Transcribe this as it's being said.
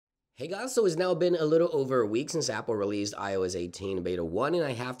Hey guys, so it's now been a little over a week since Apple released iOS 18 Beta 1, and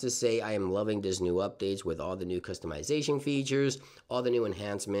I have to say I am loving this new updates with all the new customization features, all the new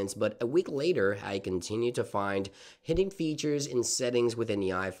enhancements, but a week later, I continue to find hidden features and settings within the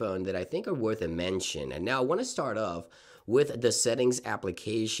iPhone that I think are worth a mention. And now I want to start off with the settings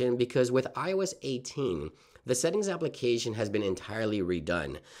application because with iOS 18, the settings application has been entirely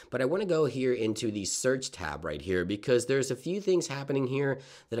redone, but I want to go here into the search tab right here because there's a few things happening here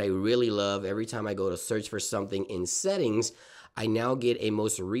that I really love. Every time I go to search for something in settings, I now get a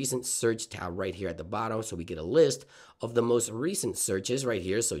most recent search tab right here at the bottom. So we get a list of the most recent searches right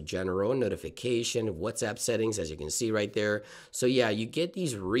here. So general, notification, WhatsApp settings, as you can see right there. So yeah, you get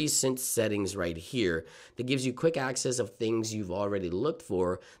these recent settings right here that gives you quick access of things you've already looked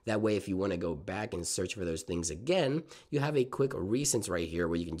for. That way, if you want to go back and search for those things again, you have a quick recents right here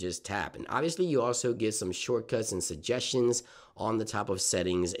where you can just tap. And obviously you also get some shortcuts and suggestions on the top of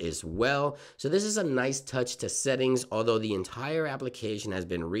settings as well. So this is a nice touch to settings, although the entire application has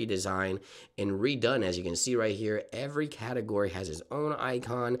been redesigned and redone. As you can see right here, every category has its own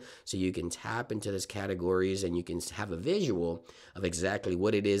icon, so you can tap into those categories and you can have a visual of exactly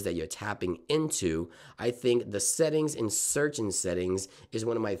what it is that you're tapping into. I think the settings and search in settings is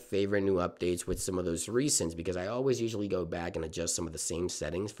one of my favorite new updates with some of those recents, because I always usually go back and adjust some of the same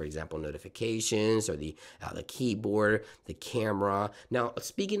settings, for example, notifications or the keyboard, the camera. Now,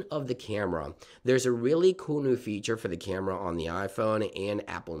 speaking of the camera, there's a really cool new feature for the camera on the iPhone and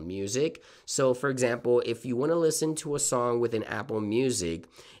Apple Music. So for example, if you want to listen to a song within Apple Music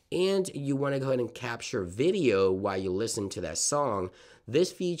and you want to go ahead and capture video while you listen to that song,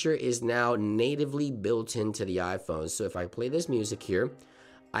 this feature is now natively built into the iPhone. So if I play this music here,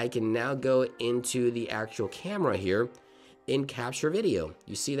 I can now go into the actual camera here and capture video.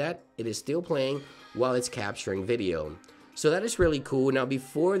 You see that? It is still playing while it's capturing video. So that is really cool. Now,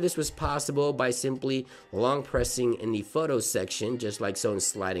 before this was possible by simply long pressing in the photo section, just like so, and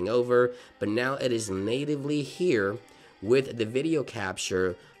sliding over, but now it is natively here with the video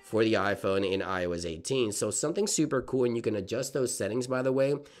capture for the iPhone in iOS 18. So something super cool, and you can adjust those settings, by the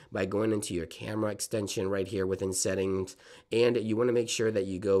way, by going into your camera extension right here within settings, and you want to make sure that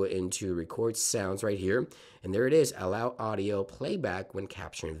you go into record sounds right here, and there it is, allow audio playback when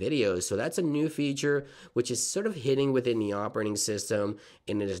capturing videos. So that's a new feature which is sort of hidden within the operating system,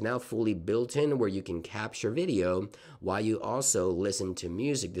 and it is now fully built in where you can capture video while you also listen to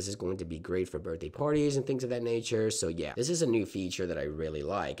music. This is going to be great for birthday parties and things of that nature. So yeah, this is a new feature that I really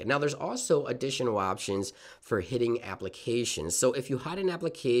like. Now there's also additional options for hiding applications. So if you hide an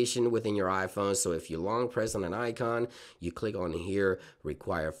application within your iPhone, so if you long press on an icon, you click on here,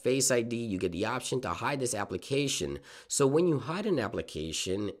 require Face ID, you get the option to hide this application. So when you hide an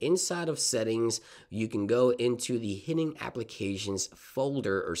application, inside of settings, you can go into the hidden applications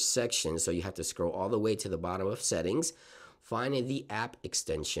folder or section. So you have to scroll all the way to the bottom of settings, find the app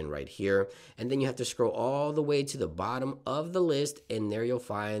extension right here, and then you have to scroll all the way to the bottom of the list, and there you'll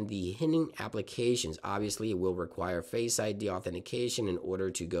find the hidden applications. Obviously, it will require Face ID authentication in order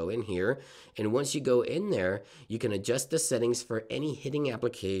to go in here, and once you go in there, you can adjust the settings for any hidden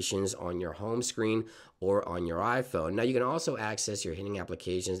applications on your home screen or on your iPhone. Now, you can also access your hidden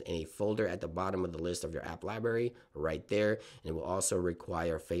applications in a folder at the bottom of the list of your app library right there, and it will also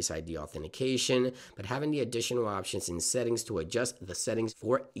require Face ID authentication, but having the additional options in settings to adjust the settings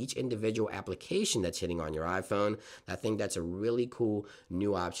for each individual application that's hitting on your iPhone, I think that's a really cool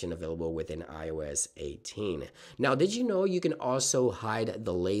new option available within iOS 18. Now, did you know you can also hide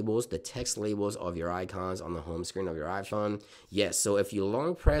the labels, the text labels of your icons on the home screen of your iPhone? Yes, so if you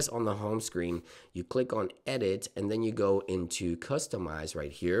long press on the home screen, you click on edit, and then you go into customize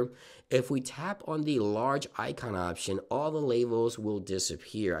right here. If we tap on the large icon option, all the labels will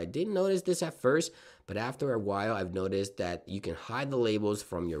disappear. I didn't notice this at first, but after a while, I've noticed that you can hide the labels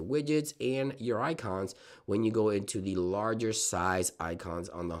from your widgets and your icons when you go into the larger size icons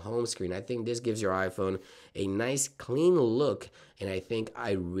on the home screen. I think this gives your iPhone a nice clean look, and I think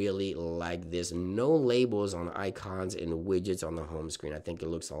I really like this. No labels on icons and widgets on the home screen. I think it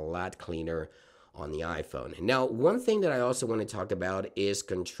looks a lot cleaner on the iPhone. Now, one thing that I also want to talk about is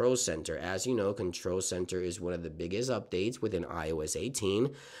Control Center. As you know, Control Center is one of the biggest updates within iOS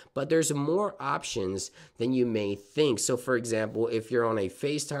 18, but there's more options than you may think. So for example, if you're on a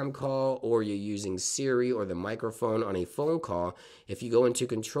FaceTime call or you're using Siri or the microphone on a phone call, if you go into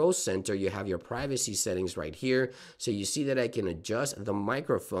Control Center, you have your privacy settings right here. So you see that I can adjust the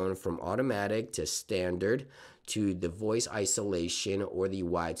microphone from automatic to standard, to the voice isolation, or the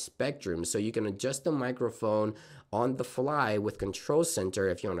wide spectrum. So you can adjust the microphone on the fly with Control Center.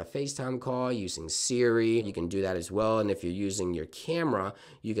 If you're on a FaceTime call using Siri, you can do that as well. And if you're using your camera,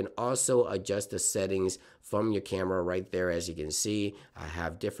 you can also adjust the settings from your camera right there. As you can see, I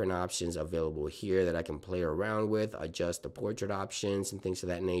have different options available here that I can play around with, adjust the portrait options and things of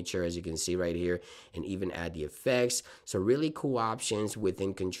that nature, as you can see right here, and even add the effects. So really cool options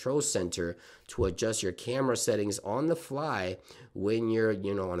within Control Center to adjust your camera settings on the fly when you're,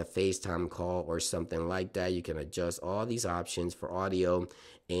 on a FaceTime call or something like that. You can adjust all these options for audio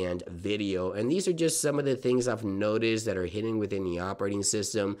and video. And these are just some of the things I've noticed that are hidden within the operating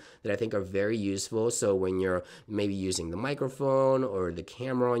system that I think are very useful. So when you're maybe using the microphone or the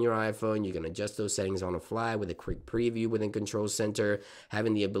camera on your iPhone, you can adjust those settings on the fly with a quick preview within Control Center,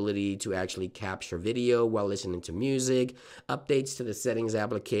 having the ability to actually capture video while listening to music, updates to the settings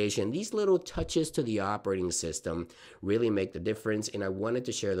application. These little touches to the operating system really make the difference, and I wanted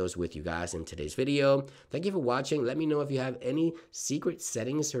to share those with you guys in today's video. Thank you for watching. Let me know if you have any secret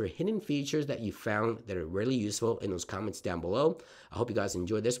settings or hidden features that you found that are really useful in those comments down below. I hope you guys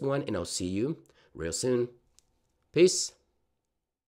enjoyed this one, and I'll see you real soon. Peace.